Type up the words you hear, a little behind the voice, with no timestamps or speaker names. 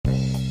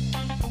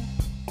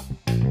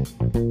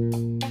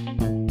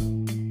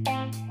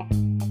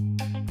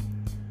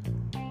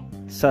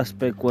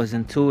Suspect was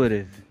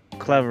intuitive,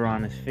 clever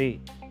on his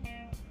feet,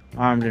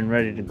 armed and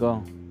ready to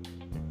go.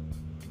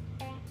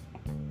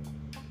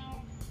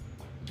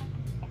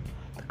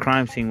 The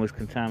crime scene was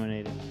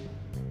contaminated.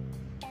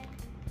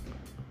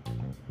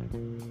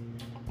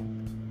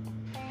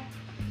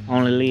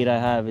 Only lead I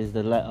have is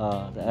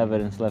the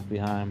evidence left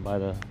behind by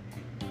the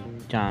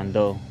John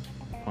Doe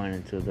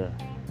pointing to the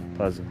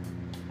puzzle.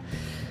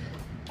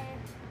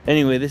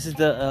 Anyway, this is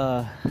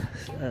the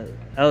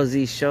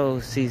LZ Show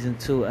Season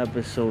 2,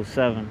 Episode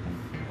 7.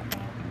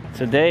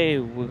 Today,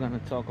 we're going to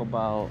talk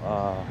about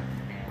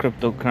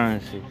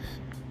cryptocurrencies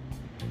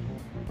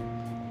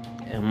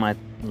and my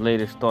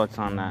latest thoughts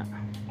on that.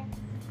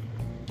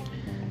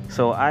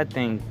 So I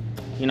think,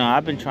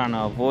 I've been trying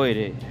to avoid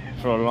it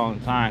for a long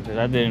time because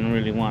I didn't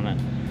really want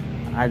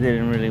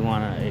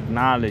to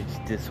acknowledge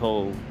this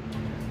whole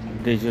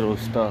digital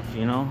stuff,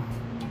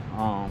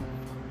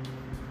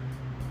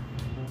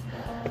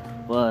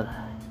 but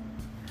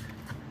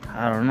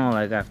I don't know,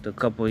 like after a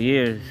couple of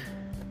years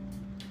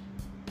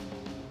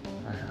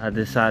I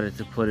decided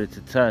to put it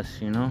to test,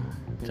 to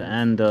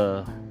end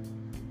the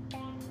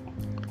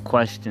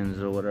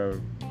questions or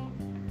whatever.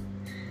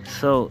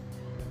 So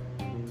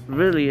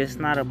really it's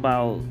not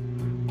about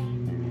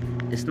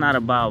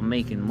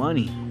making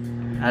money,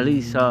 at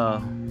least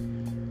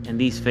in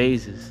these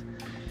phases.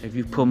 If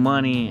you put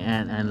money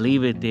and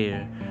leave it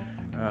there,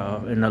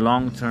 in the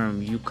long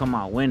term you come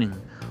out winning.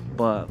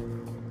 But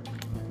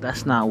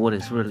that's not what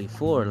it's really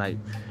for. Like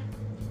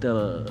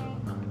the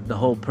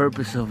whole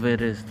purpose of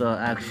it is the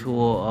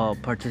actual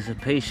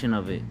participation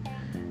of it,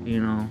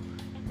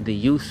 the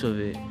use of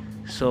it.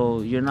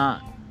 So you're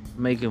not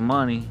making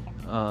money,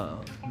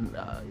 not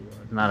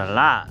a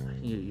lot.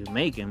 You're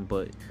making,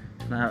 but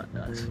not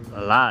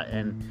a lot.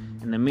 And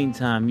in the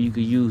meantime, you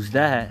could use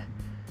that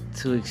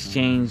to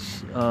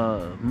exchange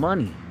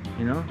money.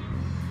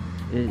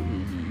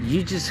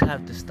 You just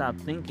have to stop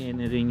thinking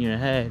it in your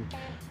head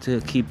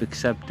to keep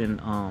accepting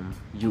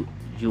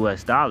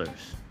US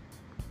dollars.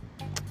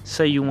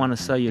 Say you want to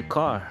sell your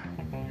car,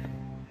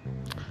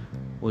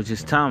 well,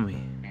 just tell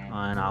me,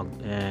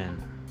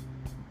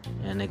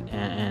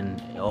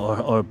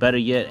 or better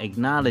yet,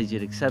 acknowledge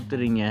it, accept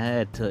it in your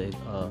head to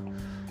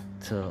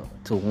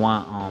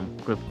want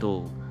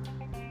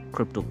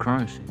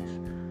cryptocurrencies,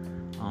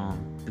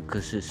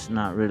 because it's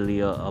not really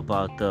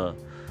about the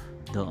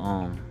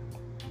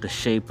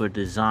shape or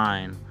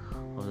design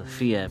of the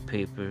fiat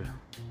paper.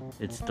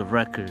 It's the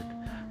record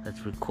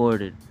that's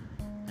recorded,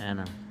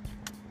 and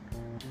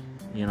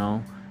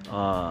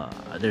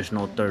there's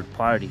no third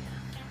party,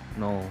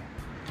 no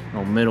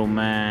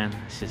middleman.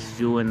 It's just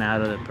you and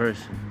that other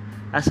person.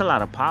 That's a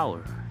lot of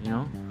power,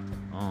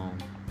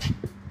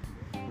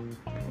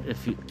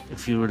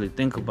 if you really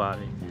think about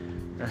it.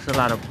 That's a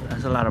lot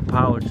of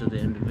power to the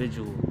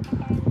individual.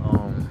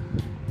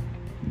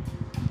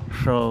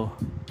 So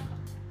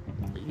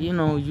you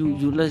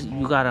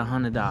got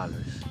 $100.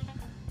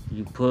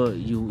 You put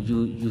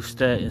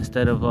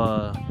instead of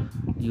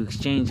you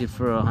exchange it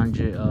for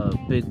 100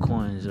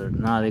 bitcoins, or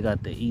now they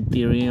got the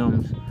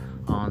Ethereums.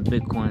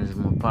 Bitcoin is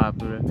more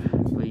popular,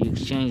 but you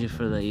exchange it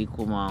for the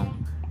equal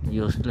amount.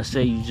 Let's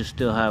say you just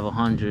still have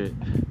 100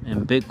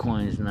 in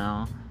bitcoins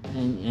now,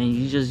 and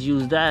you just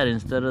use that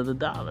instead of the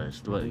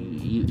dollars. But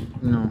using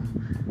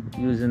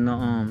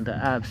the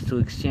apps to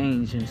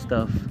exchange and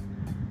stuff,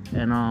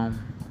 and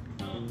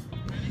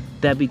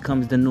that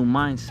becomes the new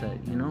mindset,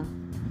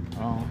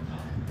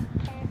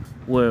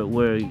 where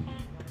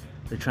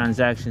the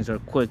transactions are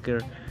quicker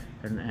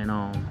and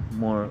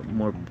more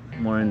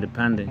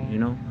independent,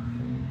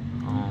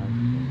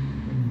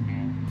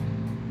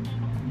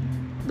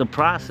 the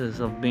process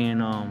of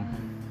being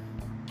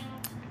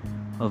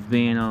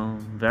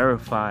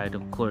verified,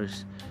 of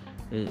course,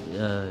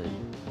 to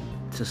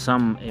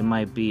some it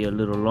might be a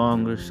little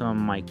longer, some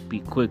might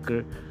be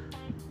quicker,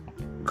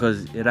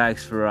 because it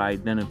asks for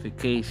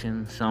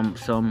identification. Some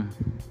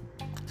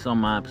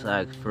apps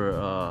ask for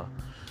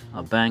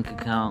a bank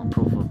account,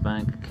 proof of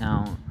bank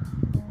account,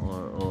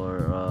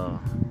 or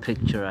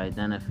picture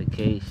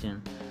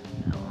identification,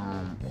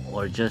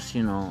 or just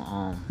you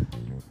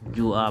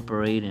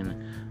operating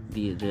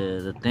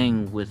the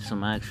thing with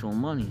some actual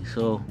money.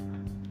 So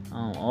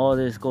all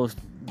this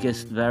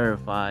gets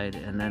verified,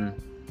 and then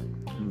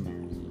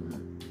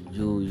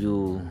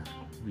you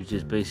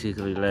just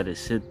basically let it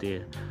sit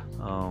there,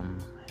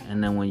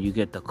 and then when you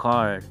get the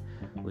card,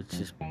 which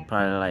is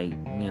probably like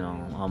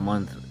a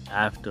month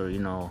after,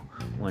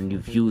 when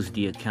you've used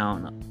the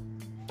account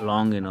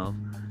long enough,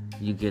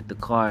 you get the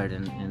card,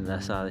 and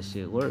that's how the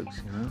shit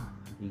works.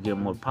 You get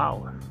more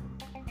power.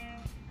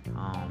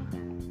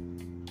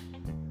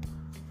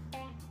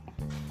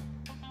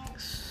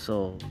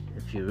 So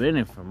if you're in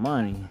it for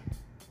money,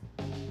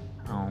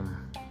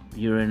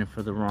 you're in it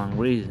for the wrong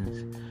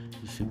reasons.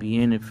 You should be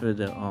in it for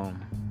the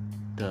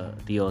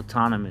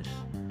autonomous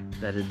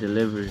that it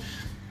delivers,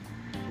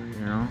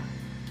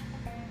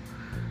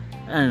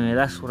 Anyway,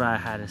 that's what I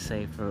had to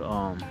say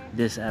for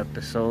this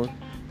episode.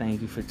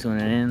 Thank you for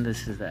tuning in.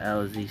 This is the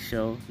LZ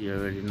show. You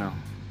already know.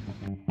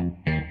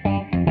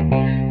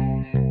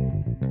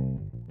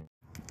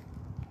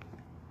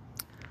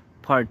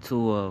 Part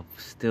 2 of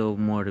Still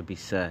More to Be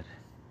Said.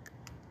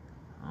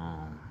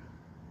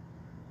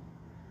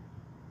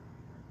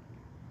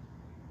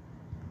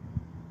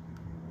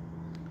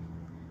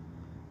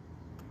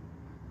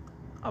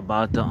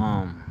 About the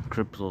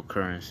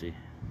cryptocurrency.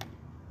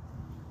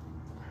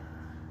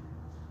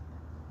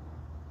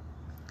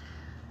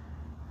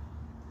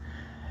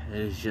 It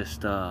is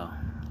just a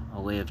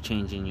way of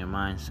changing your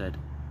mindset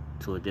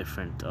to a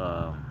different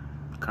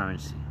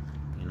currency,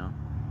 you know?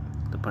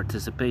 The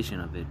participation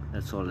of it,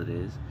 that's all it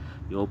is.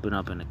 You open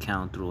up an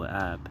account through an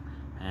app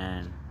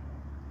and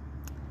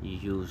you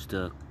use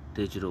the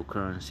digital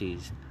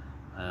currencies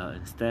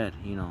instead.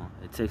 You know,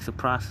 it takes a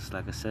process,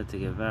 like I said, to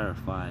get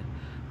verified.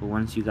 But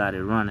once you got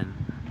it running,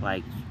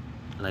 like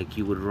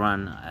you would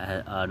run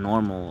a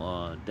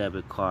normal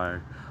debit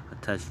card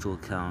attached to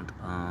account,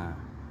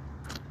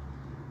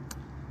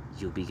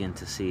 you'll begin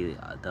to see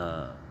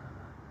the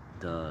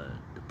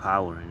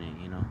power in it.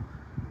 You know,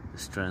 the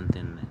strength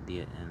and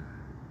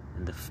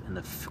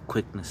the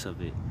quickness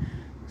of it.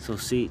 So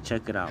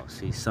check it out.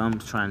 See, some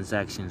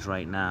transactions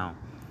right now,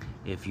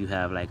 if you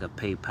have like a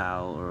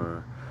PayPal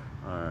or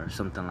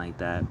something like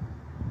that,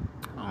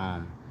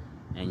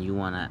 and you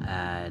want to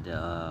add,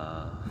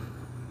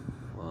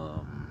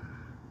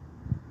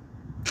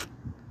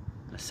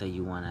 let's say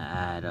you want to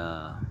add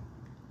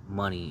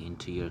money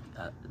into your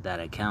that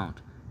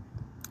account.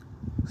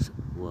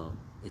 Well,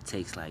 it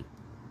takes like,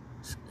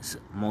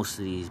 most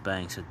of these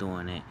banks are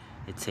doing it.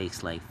 It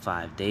takes like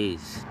 5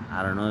 days.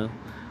 I don't know.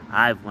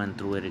 I've went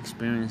through it,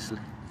 experienced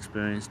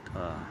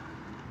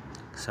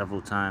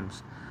several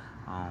times.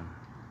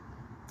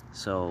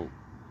 So,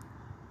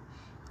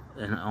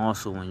 and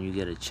also when you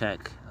get a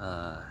check,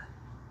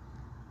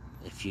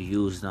 if you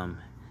use them,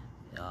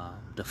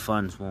 the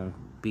funds won't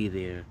be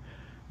there.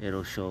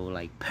 It'll show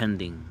like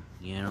pending,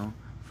 you know,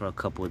 for a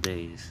couple of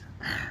days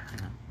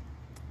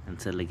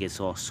until it gets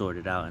all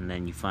sorted out, and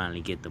then you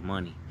finally get the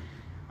money.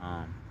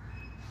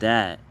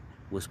 That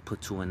was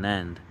put to an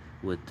end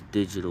with the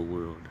digital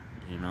world,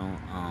 you know.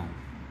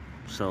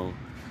 So,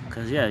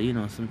 cause yeah, you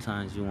know,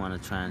 sometimes you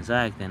want to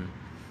transact and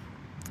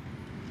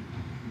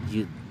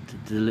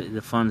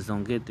the funds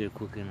don't get there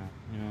quick enough,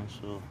 you know.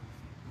 So,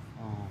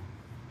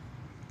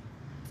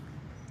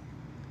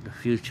 the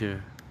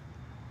future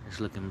is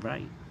looking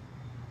bright.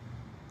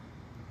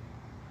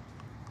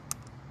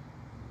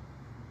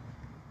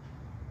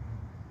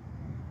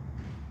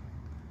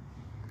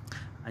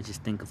 I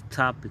just think of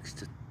topics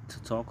to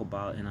talk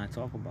about, and I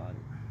talk about it.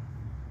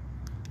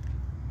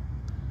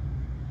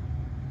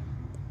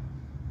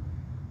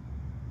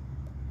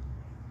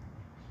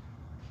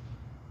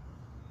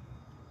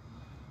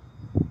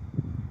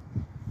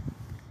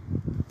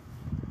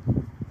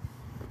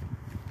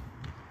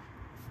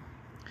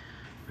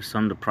 For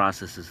some, the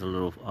process is a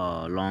little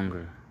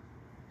longer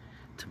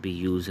to be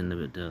using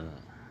the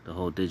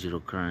whole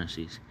digital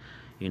currencies.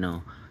 You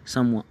know,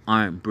 some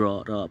aren't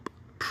brought up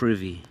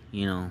privy,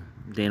 you know.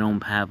 They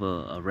don't have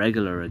a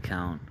regular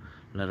account,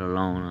 let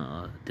alone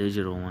a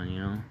digital one, you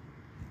know.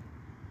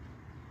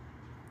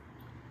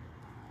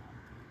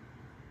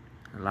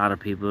 A lot of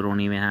people don't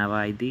even have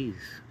IDs.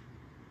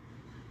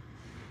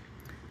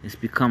 It's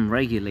become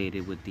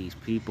regulated with these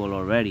people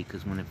already,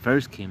 because when it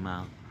first came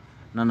out,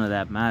 none of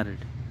that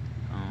mattered.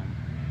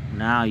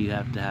 Now you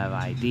have to have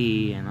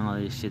ID and all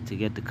this shit to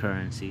get the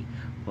currency,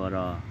 but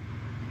I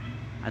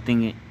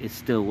think it's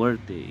still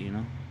worth it, you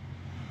know.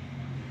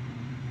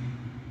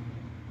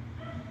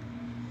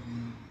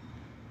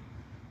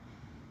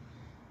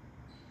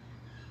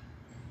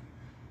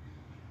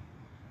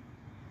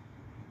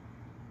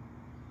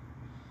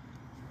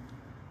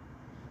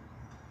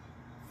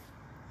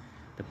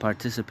 The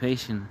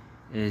participation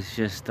is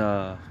just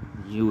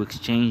you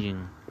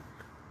exchanging,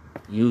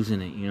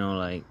 using it, you know,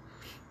 like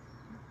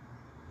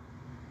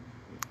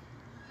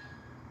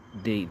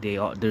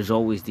there's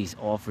always these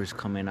offers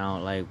coming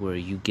out, like where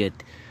you get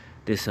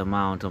this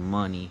amount of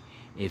money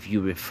if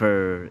you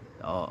refer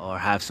or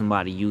have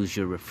somebody use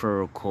your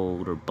referral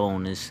code or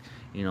bonus.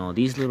 You know,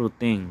 these little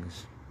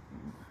things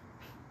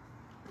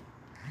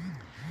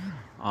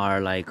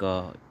are like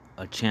a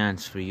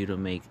chance for you to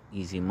make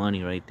easy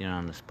money right there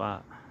on the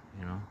spot,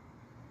 you know.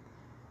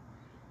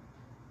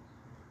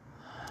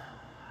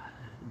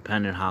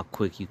 Depending on how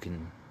quick you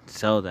can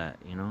sell that,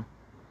 you know.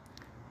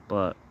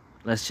 But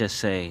let's just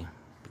say,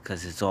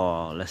 because it's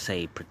all, let's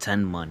say,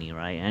 pretend money,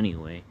 right?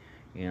 Anyway,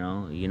 you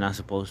know, you're not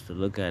supposed to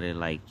look at it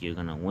like you're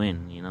gonna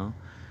win, you know.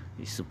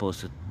 You're supposed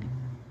to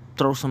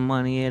throw some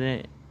money at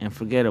it and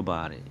forget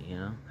about it, you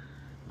know,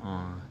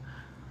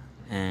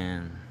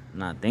 and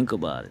not think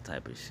about it,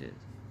 type of shit,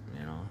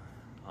 you know.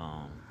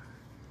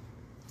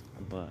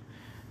 But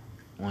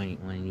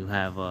when you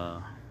have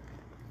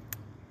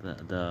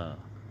the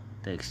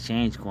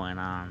exchange going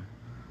on,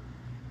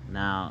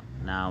 now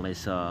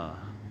it's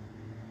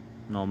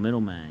no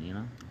middleman, you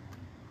know.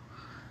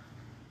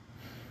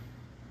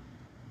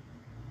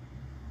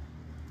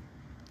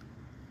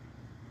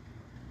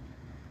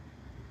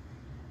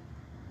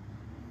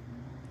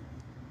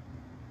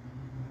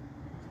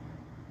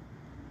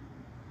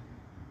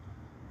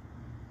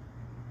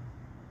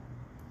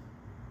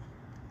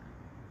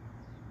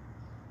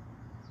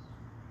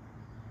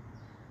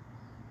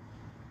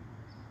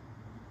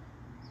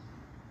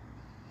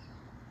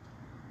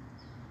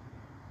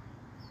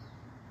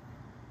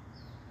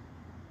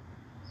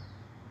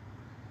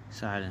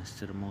 Silence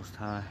to the Most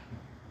High.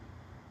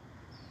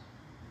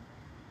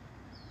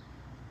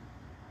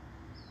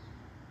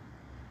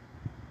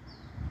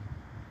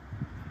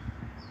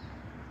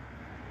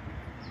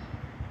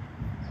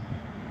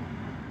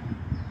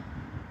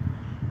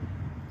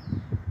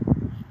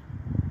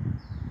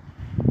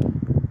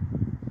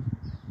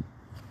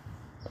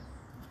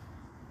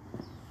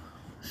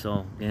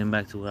 So, getting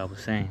back to what I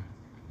was saying.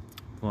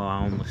 Well,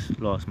 I almost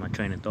lost my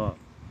train of thought.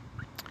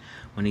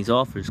 When these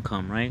offers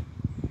come, right?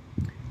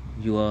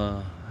 You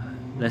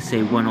let's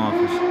say one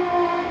offers.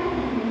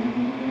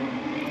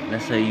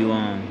 Let's say you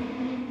want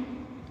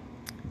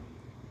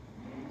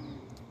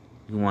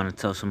to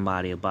tell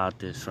somebody about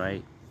this,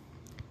 right?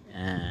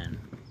 And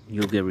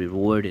you'll get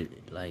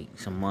rewarded like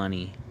some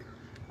money,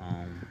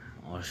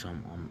 or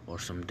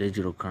some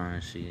digital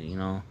currency, you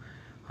know.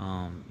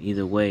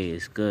 Either way,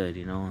 it's good,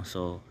 you know.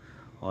 So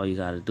all you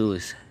gotta do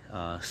is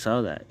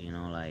sell that, you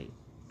know. Like,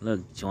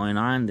 look, join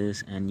on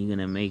this, and you're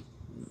gonna make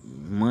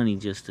money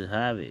just to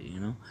have it,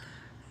 you know.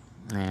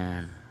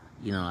 And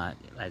you know,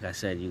 like I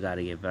said, you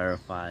gotta get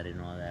verified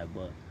and all that.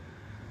 But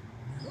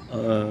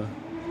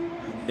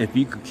if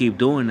you could keep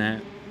doing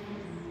that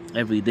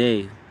every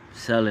day,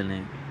 selling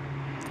it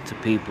to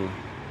people,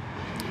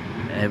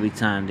 every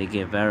time they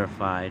get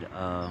verified,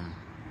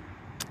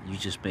 you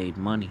just made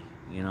money,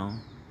 you know.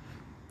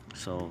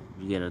 So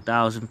you get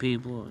 1,000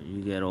 people,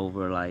 you get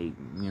over like,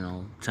 you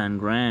know, 10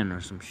 grand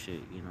or some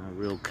shit, you know,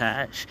 real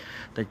cash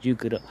that you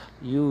could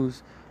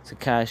use to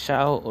cash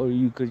out, or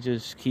you could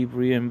just keep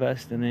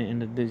reinvesting it in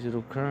the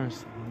digital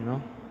currency, you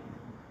know.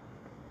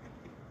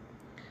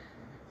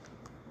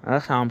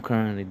 That's how I'm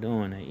currently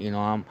doing it, you know.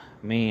 I'm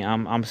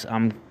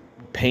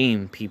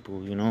paying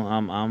people, you know.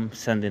 I'm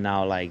sending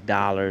out like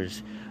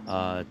dollars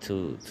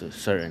to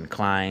certain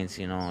clients,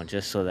 you know,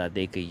 just so that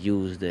they could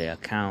use their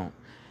account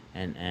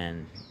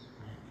and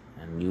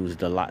use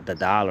the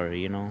dollar,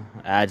 you know.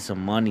 Add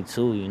some money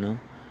too, you know.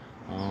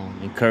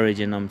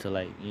 Encouraging them to,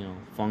 like, you know,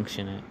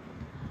 function it.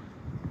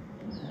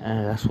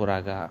 And that's what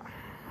I got.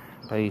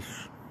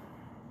 Peace.